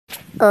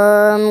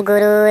ओम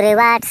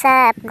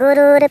गुरुर्व्हाट्सएप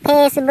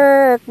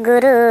गुरुर्फेसबुक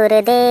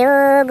गुरुर्देवो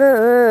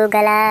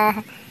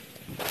गूगलः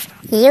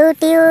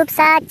यूट्यूब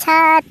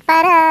साक्षात्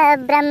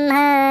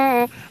परब्रह्म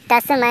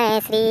तस्मै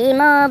श्री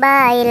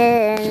मोबाइल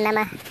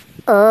नमः।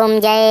 ओम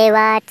जय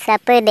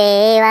व्हाट्सएप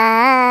देवा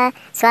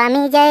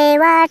स्वामी जय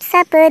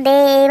व्हाट्सएप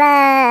देवा,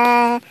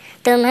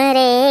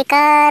 तुम्हारे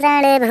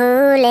कारण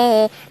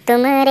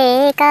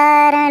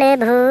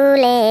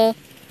भूले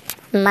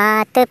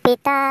मात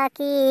पिता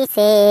की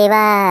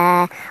सेवा।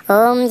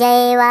 ओम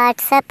जय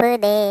व्हाट्सएप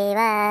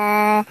देवा,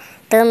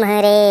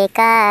 तुम्हारे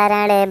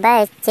कारण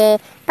बच्चे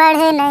पढ़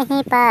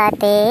नहीं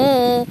पाते,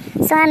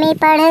 स्वामी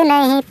पढ़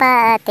नहीं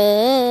पाते।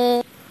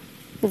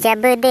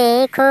 जब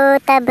देखो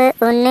तब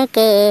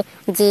उनके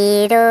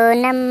 0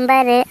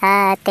 नंबर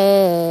आते।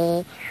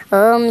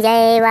 ओम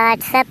जय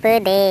व्हाट्सएप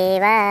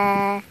देवा,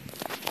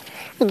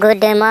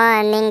 गुड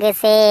मॉर्निंग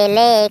से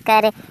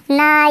लेकर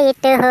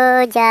नाइट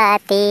हो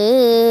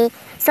जाती,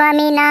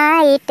 स्वामी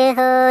नाइट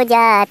हो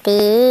जाती।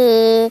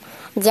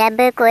 जब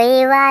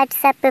कोई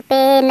व्हाट्सएप पे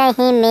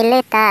नहीं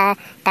मिलता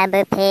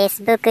तब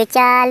फेसबुक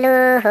चालू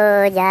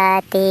हो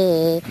जाती।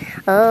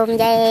 ओम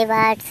जय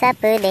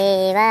व्हाट्सएप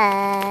देवा,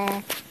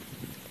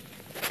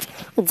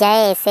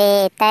 जैसे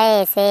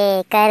तैसे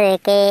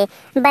करके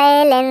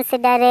बैलेंस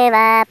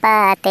डरवा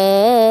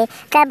पाते,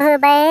 कभी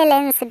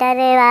बैलेंस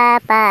डरवा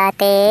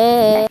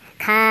पाते।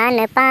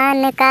 खान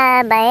पान का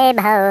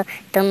वैभव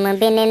तुम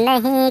बिन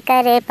नहीं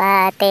कर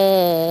पाते।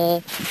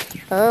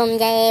 ओम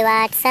जय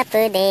व्हाट्सएप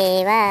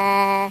देवा,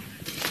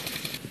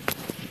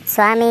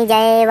 स्वामी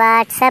जय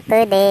व्हाट्सएप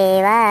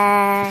देवा।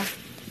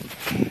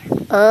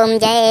 ओम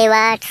जय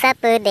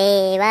व्हाट्सएप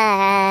देवा,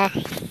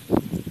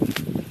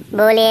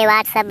 बोले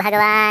व्हाट्सएप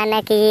भगवान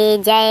की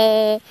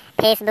जय,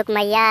 फेसबुक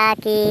मैया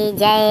की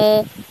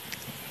जय,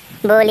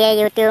 बोलिए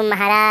यूट्यूब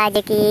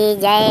महाराज की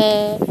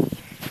जय।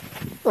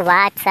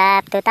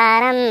 व्हाट्सएप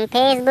तुतारम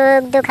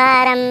फेसबुक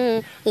दुखारम,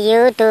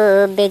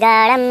 यूट्यूब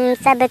बिगाड़म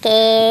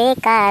सबके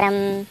कारम।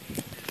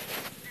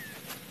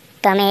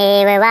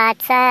 त्वमेव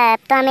व्हाट्सएप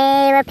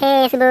त्वमेव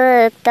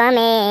फेसबुक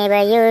त्वमेव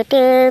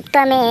यूट्यूब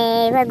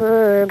त्वमेव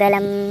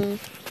गूगलम,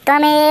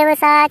 त्वमेव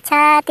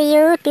साक्षात्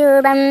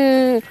यूट्यूबम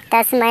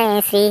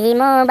तस्मै श्री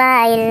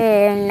मोबाइल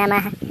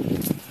नमः।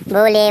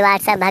 बोले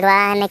व्हाट्सएप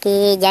भगवान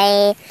की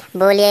जय,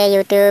 बोलिए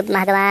यूट्यूब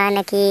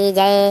भगवान की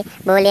जय,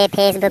 बोलिए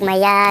फेसबुक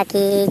मैया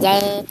की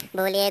जय,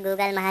 बोलिए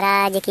गूगल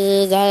महाराज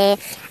की जय,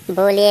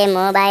 बोलिए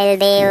मोबाइल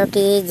देव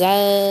की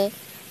जय।